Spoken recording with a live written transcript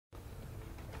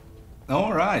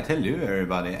Alright, hello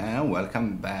everybody and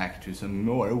welcome back to some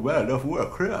more World of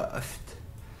Warcraft.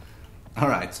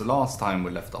 Alright, so last time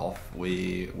we left off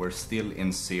we were still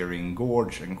in Searing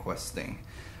Gorge and questing.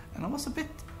 And I was a bit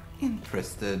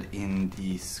interested in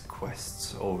these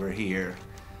quests over here.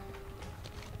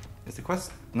 Is the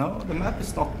quest... No, the map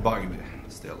is not bugged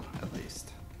still, at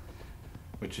least.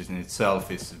 Which in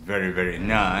itself is very, very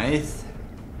nice.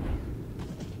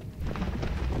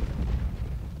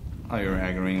 Are you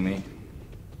aggroing me?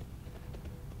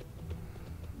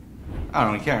 I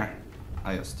don't care.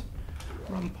 I just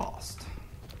run past.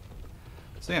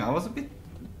 So yeah, I was a bit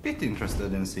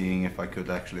interested in seeing if I could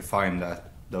actually find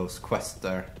those quests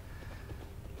there.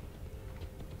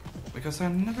 Because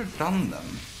I've never done them.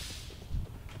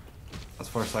 As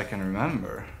far as I can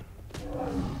remember.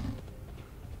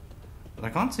 But I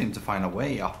can't seem to find a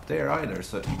way up there either,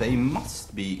 so they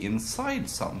must be inside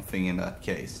something in that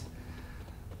case.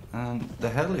 And the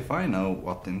hell if I know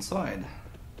what's inside.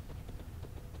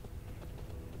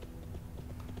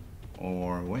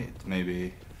 Or wait,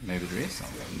 maybe there is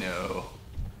something. No.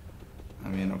 I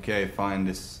mean, okay, fine,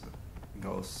 this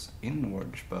goes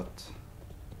inwards, but...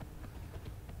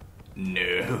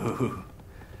 No.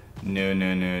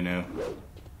 No.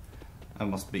 I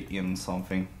must be in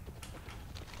something.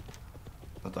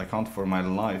 But I can't for my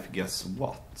life guess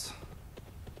what.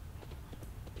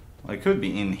 Well, it could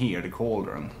be in here, the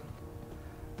cauldron.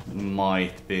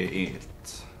 Might be it.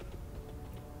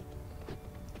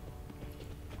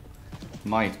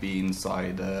 Might be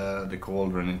inside the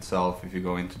cauldron itself if you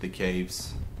go into the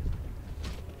caves.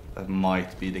 That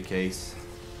might be the case.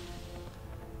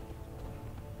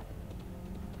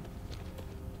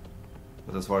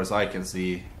 But as far as I can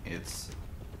see, it's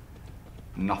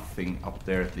nothing up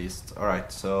there at least.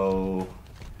 Alright, so...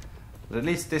 But at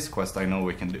least this quest I know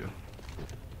we can do.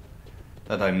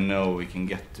 That I know we can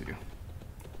get to.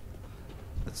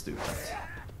 Let's do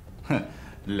that.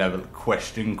 Level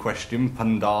question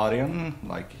Pandarian.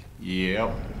 Like,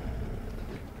 yeah.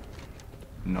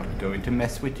 Not going to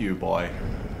mess with you, boy.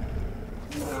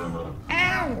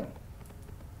 Ow!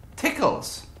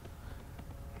 Tickles!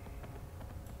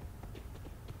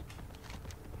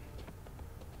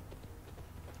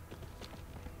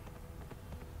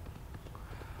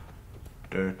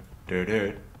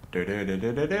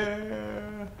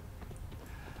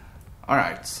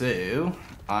 Alright, so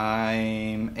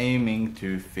I'm aiming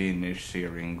to finish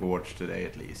Searing Gorge today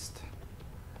at least.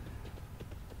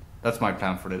 That's my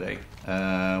plan for the day.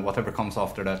 Whatever comes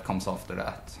after that, comes after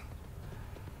that.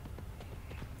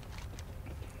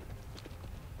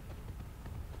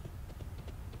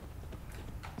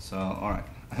 So, alright.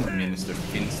 Minister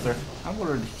Finster. I've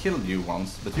already killed you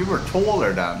once, but you were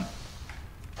taller than.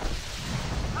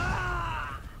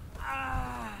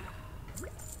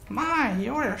 My,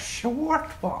 you're a short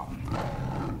one.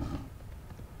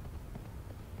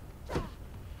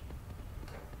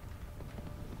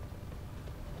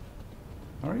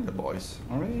 Alright, the boys.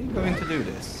 Are we going to do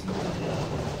this?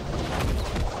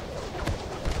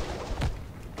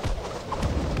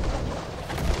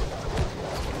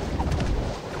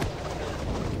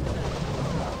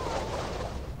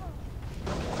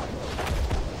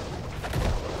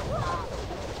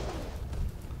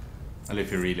 Well, if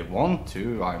you really want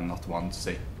to, I'm not one to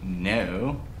say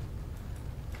no.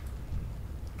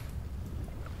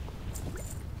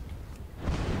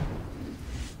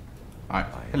 Alright,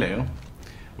 hello.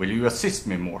 Will you assist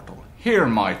me, mortal? Hear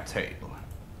my tale.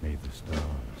 May the stars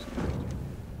guide you.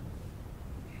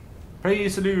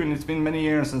 Praise Elune, it's been many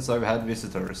years since I've had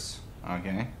visitors.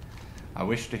 Okay. I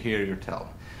wish to hear your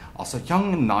tale. As a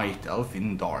young night elf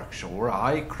in Darkshore,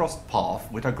 I crossed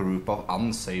paths with a group of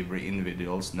unsavory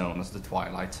individuals known as the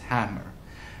Twilight's Hammer.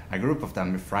 A group of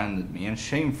them befriended me, and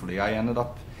shamefully I ended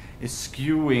up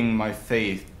eschewing my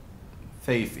faith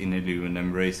in Elune,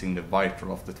 embracing the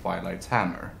vital of the Twilight's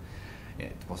Hammer.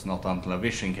 It was not until a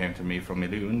vision came to me from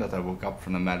Elune that I woke up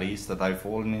from the malaise that I'd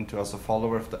fallen into as a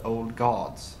follower of the old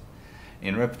gods.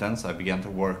 In repentance, I began to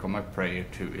work on my prayer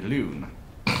to Elune.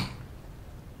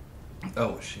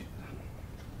 Oh shit.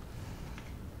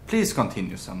 Please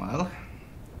continue, Samuel.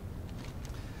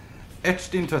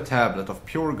 Etched into a tablet of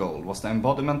pure gold was the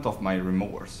embodiment of my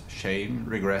remorse, shame,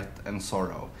 regret, and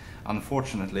sorrow.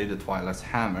 Unfortunately, the Twilight's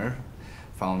Hammer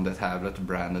found the tablet,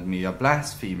 branded me a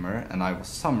blasphemer, and I was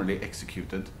summarily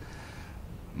executed.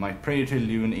 My prayer to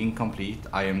Elune incomplete,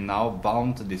 I am now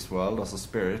bound to this world as a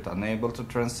spirit, unable to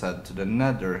transcend to the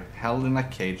nether, held in a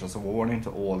cage as a warning to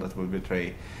all that will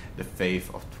betray the faith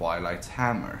of Twilight's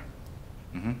Hammer.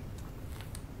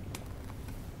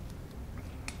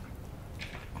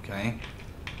 Okay.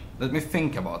 Let me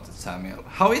think about it, Samuel.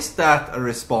 How is that a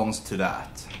response to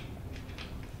that?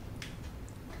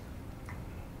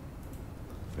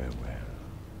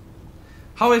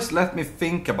 How is let me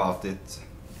think about it?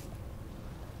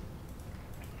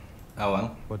 Oh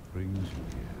well. What brings you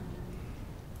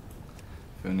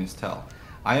here? Funis tell.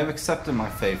 I have accepted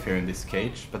my faith here in this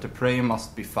cage, but the prey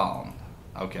must be found.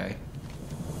 Okay.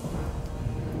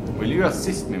 Will you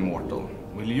assist me, mortal?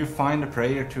 Will you find the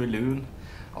prayer to Elune?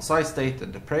 As I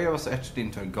stated, the prayer was etched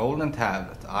into a golden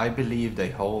tablet I believe they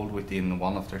hold within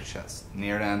one of their chests,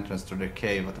 near the entrance to their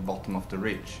cave at the bottom of the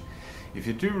ridge. If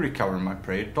you do recover my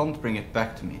prayer, don't bring it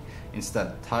back to me.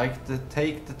 Instead, take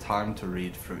the time to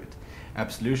read through it.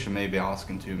 Absolution may be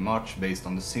asking too much based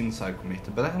on the sins I've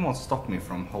committed, but that won't stop me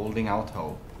from holding out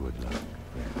hope. Good luck.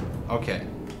 Okay.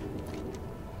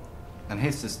 And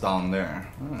his is down there.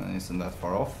 Isn't that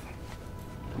far off?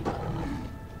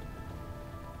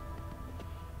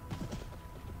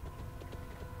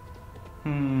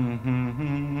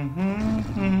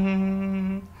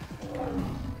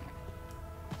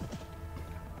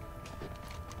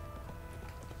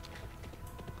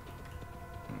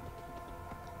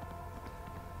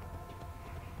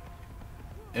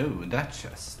 Oh, that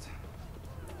chest.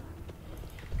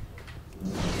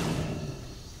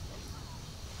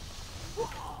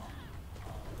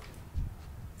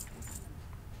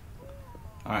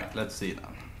 Alright, let's see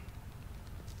then.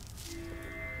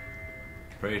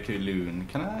 Pray to Elune.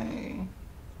 Can I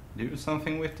do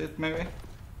something with it, maybe?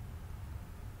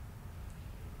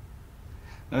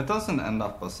 No, it doesn't end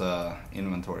up as a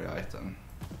inventory item.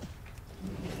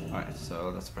 Alright,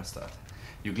 so let's press that.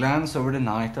 You glance over the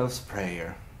Night Elf's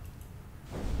prayer.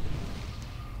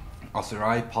 As your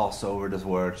eye passes over the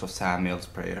words of Samuel's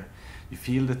prayer, you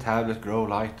feel the tablet grow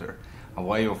lighter. A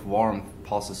wave of warmth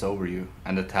passes over you,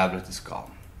 and the tablet is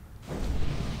gone.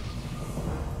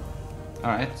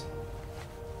 Alright.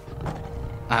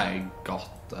 I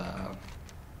got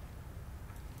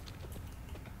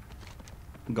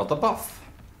a buff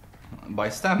by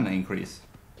stamina increase.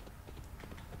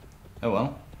 Oh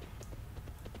well.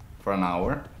 For an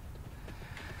hour.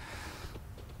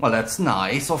 Well, that's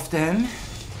nice of them.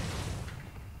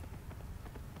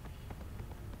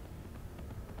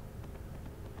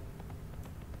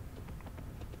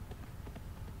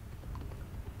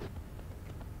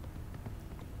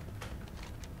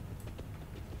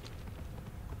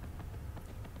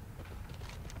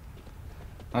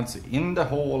 Let's see, in the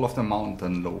Hall of the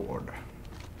Mountain Lord.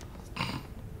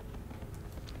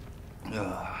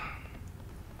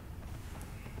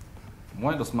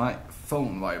 Why does my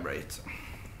phone vibrate?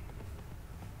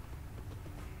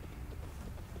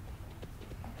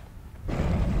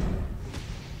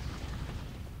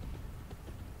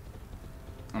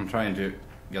 I'm trying to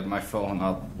get my phone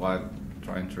up while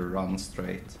trying to run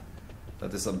straight.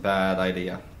 That is a bad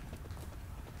idea.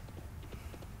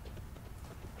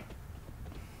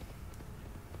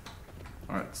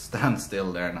 Alright, stand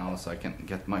still there now so I can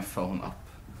get my phone up.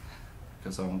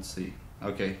 Because I won't see.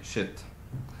 Okay, shit.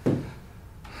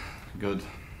 Good.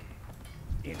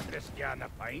 Interest you on a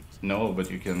pint? No, but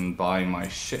you can buy my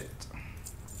shit.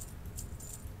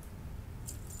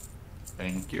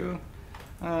 Thank you.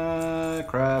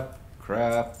 Crap,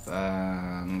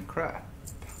 and crap.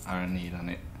 I don't need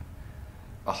any.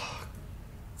 Oh,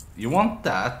 you want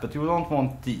that, but you don't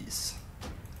want these.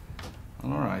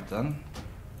 Alright then.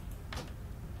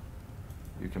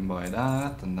 You can buy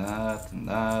that, and that, and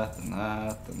that, and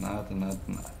that, and that, and that,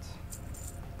 and that.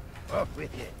 Up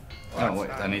with you. Oh wait,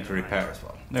 I need to repair as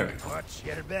well. There we go. Watch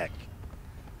your back.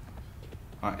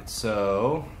 Alright,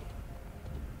 so...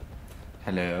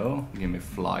 Hello, give me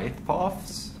flight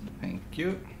paths. Thank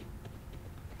you.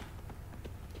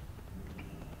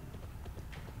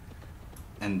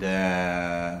 And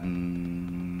then...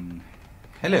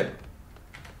 Hello.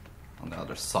 On the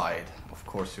other side, of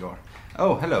course you are.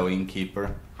 Oh, hello,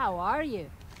 innkeeper. How are you?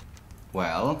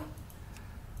 Well,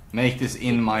 make this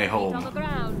in my Feet on the home.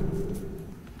 ground.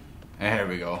 Here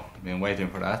we go. Been waiting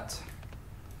for that.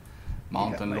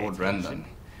 Mountain Lord Rendon.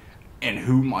 And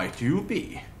who might you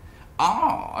be?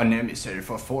 Ah, an emissary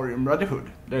for Foreign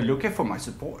Brotherhood. They're looking for my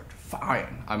support.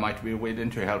 Fine, I might be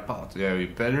willing to help out. Yeah, you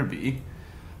better be.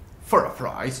 For a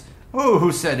price? Oh,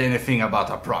 who said anything about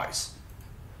a price?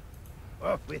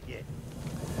 Up with you.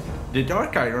 The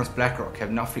Dark Irons Blackrock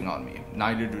have nothing on me.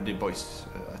 Neither do the boys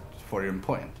at Foreign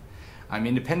Point. I'm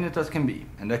independent as can be,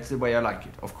 and that's the way I like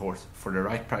it. Of course, for the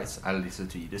right price, I'll listen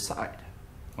to either side.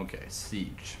 Okay,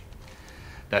 siege.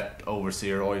 That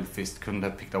Overseer Oilfist couldn't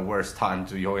have picked a worse time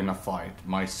to join a fight.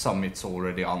 My summit's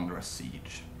already under a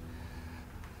siege.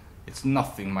 It's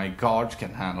nothing my guards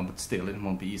can handle, but still it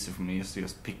won't be easy for me to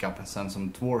just pick up and send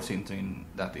some dwarves into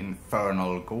that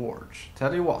infernal gorge.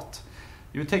 Tell you what,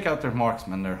 you take out their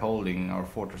marksmen, they're holding our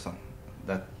fortress on.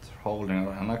 that holding,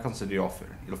 and I consider the offer.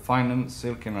 You'll find them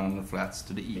silken around the flats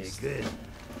to the Hey, east. good.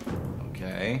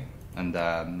 Okay, and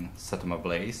then set them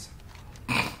ablaze.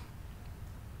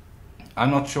 I'm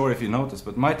not sure if you noticed,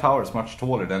 but my tower is much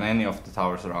taller than any of the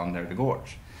towers around near the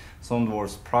gorge. Some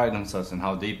dwarves pride themselves in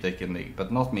how deep they can dig,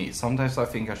 but not me. Sometimes I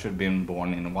think I should have been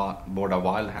born aboard a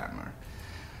wildhammer.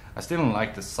 I still don't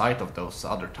like the sight of those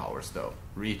other towers though,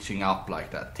 reaching up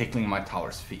like that, tickling my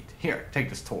tower's feet. Here, take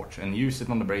this torch and use it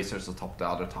on the bracers atop the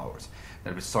other towers.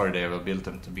 They'll be sorry they ever built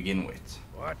them to begin with.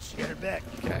 Watch your back.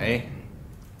 Okay,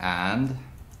 and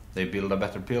they build a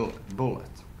better bullet.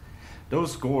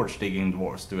 Those gorge digging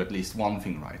dwarves do at least one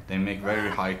thing right. They make very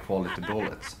high quality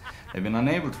bullets. They've been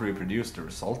unable to reproduce the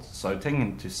results, so I've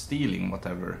taken to stealing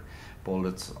whatever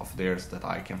bullets of theirs that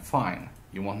I can find.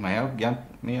 You want my help?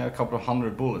 Get me a couple of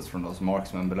 100 bullets from those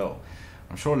marksmen below.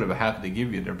 I'm sure they'll be happy to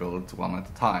give you their bullets one at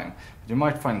a time, but you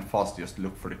might find it fast just to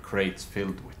look for the crates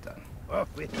filled with them.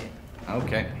 Off with you.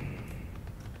 Okay.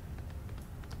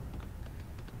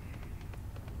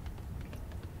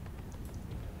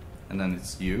 And then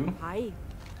it's you. Hi.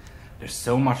 There's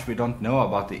so much we don't know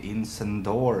about the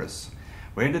Incendores.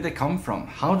 Where did they come from?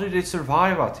 How did they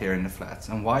survive out here in the flats?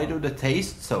 And why do they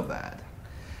taste so bad?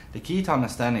 The key to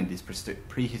understanding this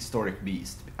prehistoric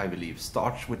beast, I believe,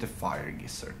 starts with the fire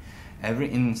geyser. Every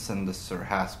Incendor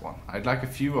has one. I'd like a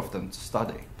few of them to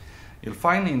study. You'll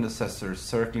find the Incendors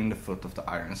circling the foot of the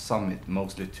Iron Summit,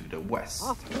 mostly to the west.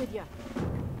 Off with ya.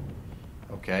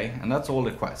 Okay, and that's all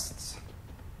the quests.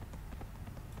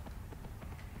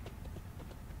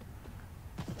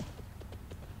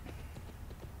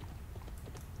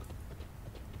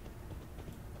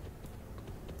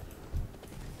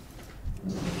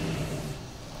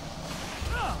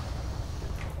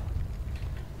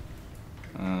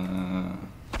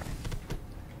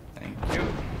 Thank you.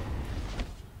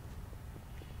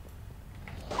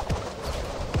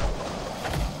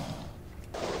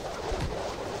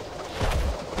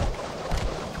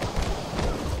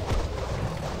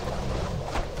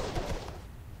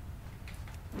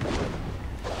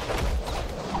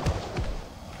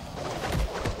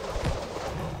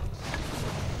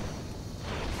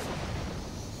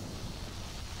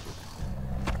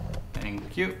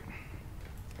 Thank you.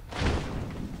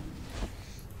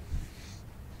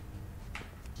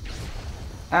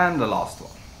 And the last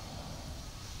one.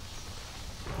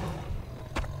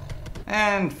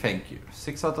 And thank you.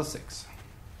 6 out of 6.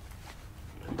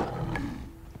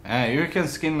 You can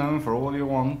skin them for all you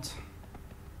want.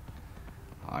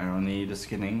 I don't need the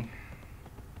skinning.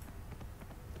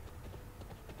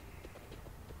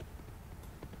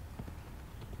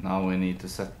 Now we need to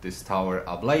set this tower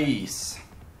ablaze.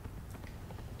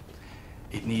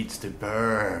 It needs to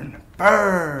burn.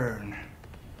 Burn!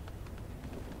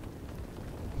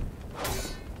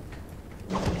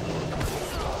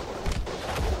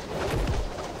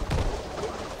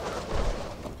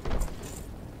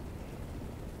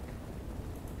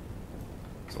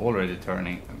 It's already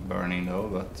burning though,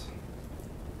 but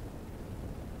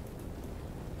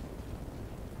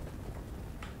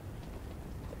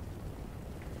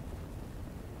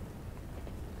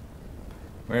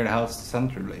where the hell's the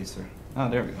center laser? Oh,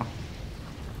 there we go.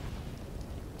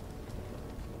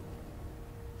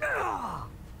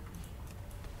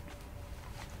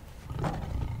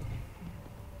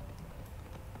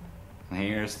 And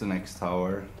here's the next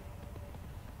tower.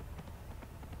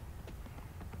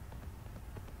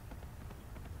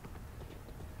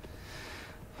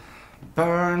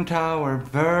 Burn, tower,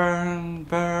 burn,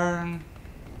 burn.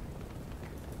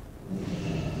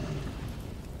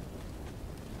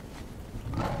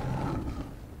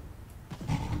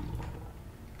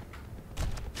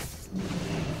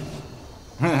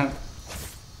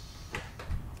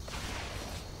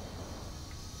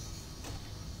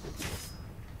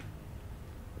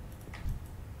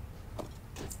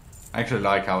 I actually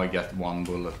like how I get one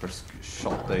bullet per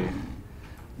shot they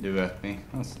do at me.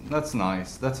 That's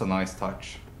nice. That's a nice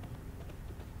touch.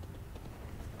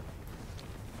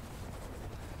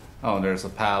 Oh, there's a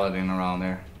paladin around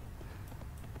there.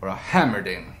 Or a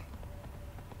hammerdin,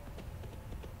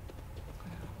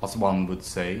 as one would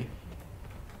say.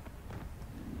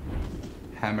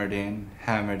 Hammered in,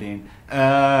 hammered in.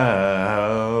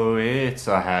 Oh, it's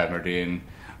a hammered in.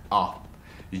 Up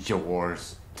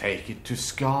yours, take it to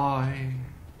sky.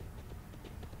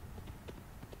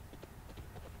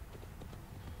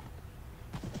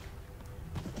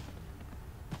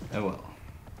 Oh well.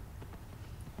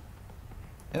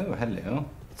 Oh, hello.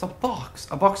 It's a box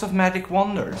of magic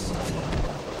wonders.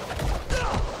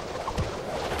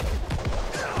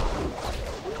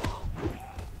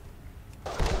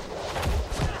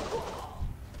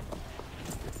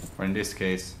 Or in this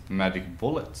case, magic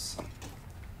bullets.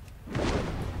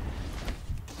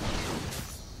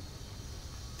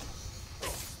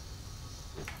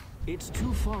 It's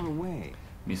too far away.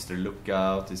 Mr.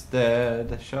 Lookout is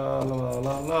dead.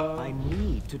 Sha-la-la-la-la. I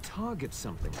need to target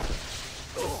something.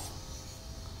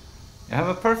 You have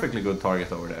a perfectly good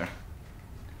target over there.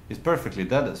 He's perfectly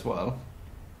dead as well.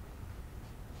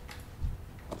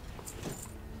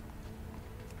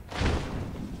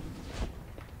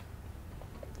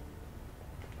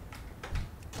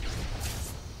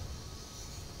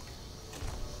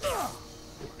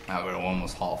 Now we're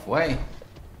almost halfway.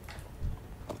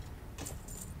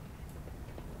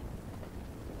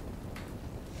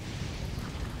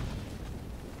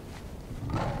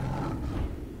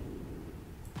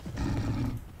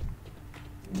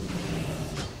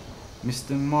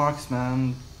 Mr.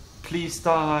 Marksman, please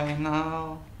die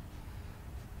now.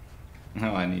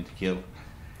 No, I need to kill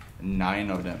 9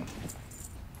 of them.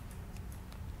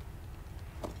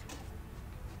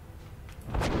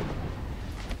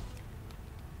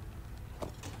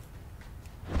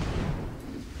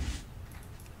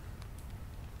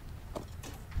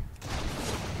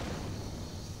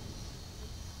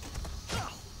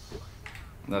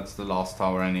 That's the last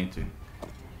tower I need to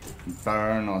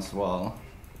burn as well.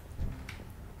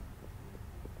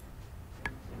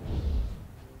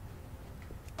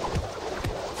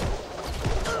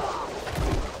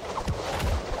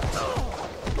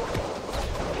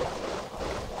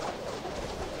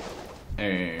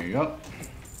 There you go.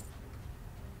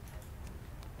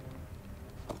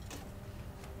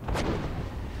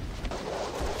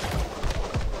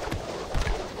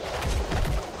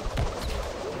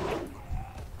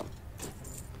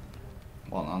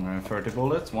 $130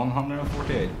 bullets,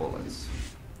 148 bullets.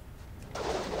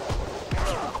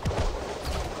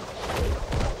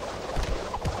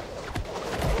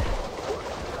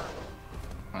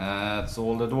 That's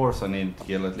all the dwarves I need to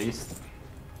kill at least.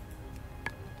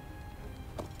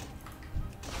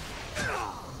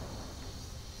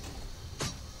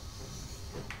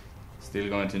 Still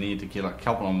going to need to kill a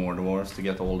couple of more dwarves to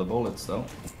get all the bullets though.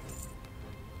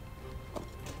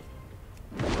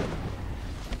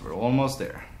 We're almost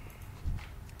there.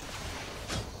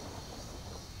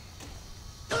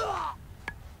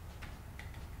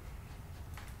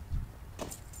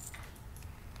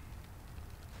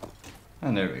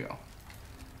 And there we go.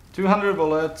 200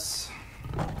 bullets.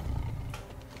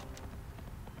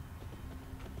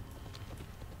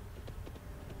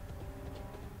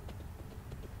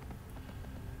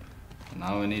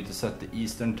 Now we need to set the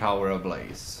eastern tower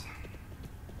ablaze.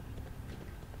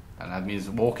 And that means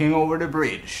walking over the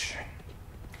bridge.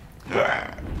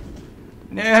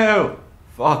 No!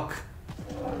 Fuck!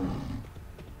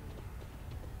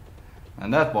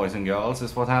 And that, boys and girls,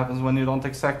 is what happens when you don't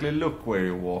exactly look where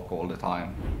you walk all the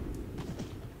time.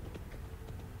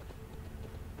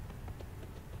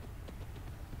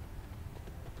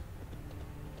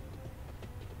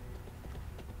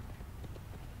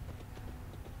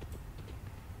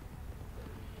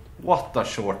 What a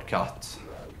shortcut.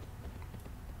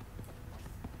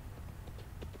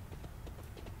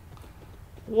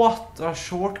 What a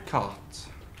shortcut.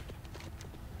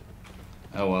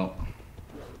 Oh well.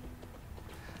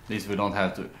 At least we don't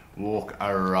have to walk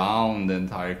around the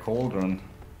entire cauldron.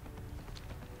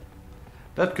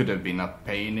 That could have been a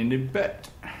pain in the butt.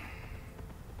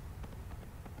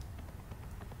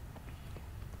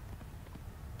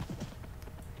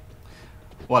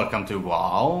 Welcome to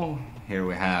WoW. Here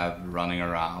we have running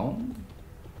around.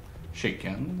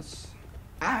 Chickens.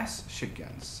 Ass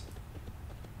chickens.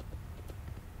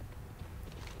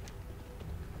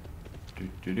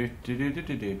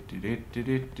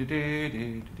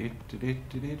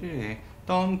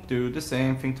 Don't do the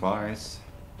same thing twice.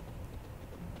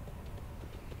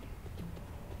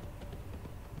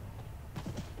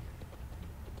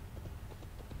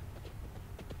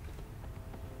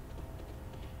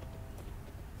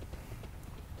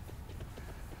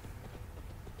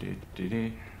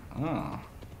 Ah.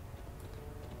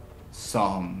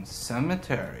 Some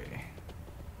cemetery.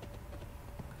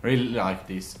 Really like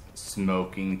these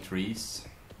smoking trees.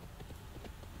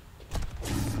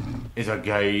 It's a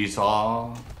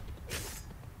geyser.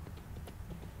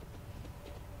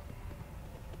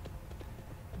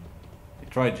 He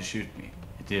tried to shoot me.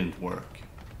 It didn't work.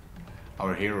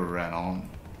 Our hero ran on.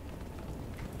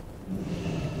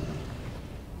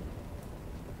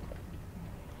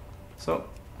 So,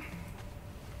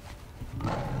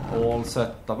 all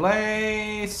set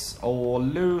ablaze, all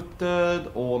looted,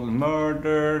 all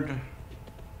murdered,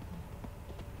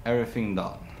 everything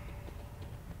done.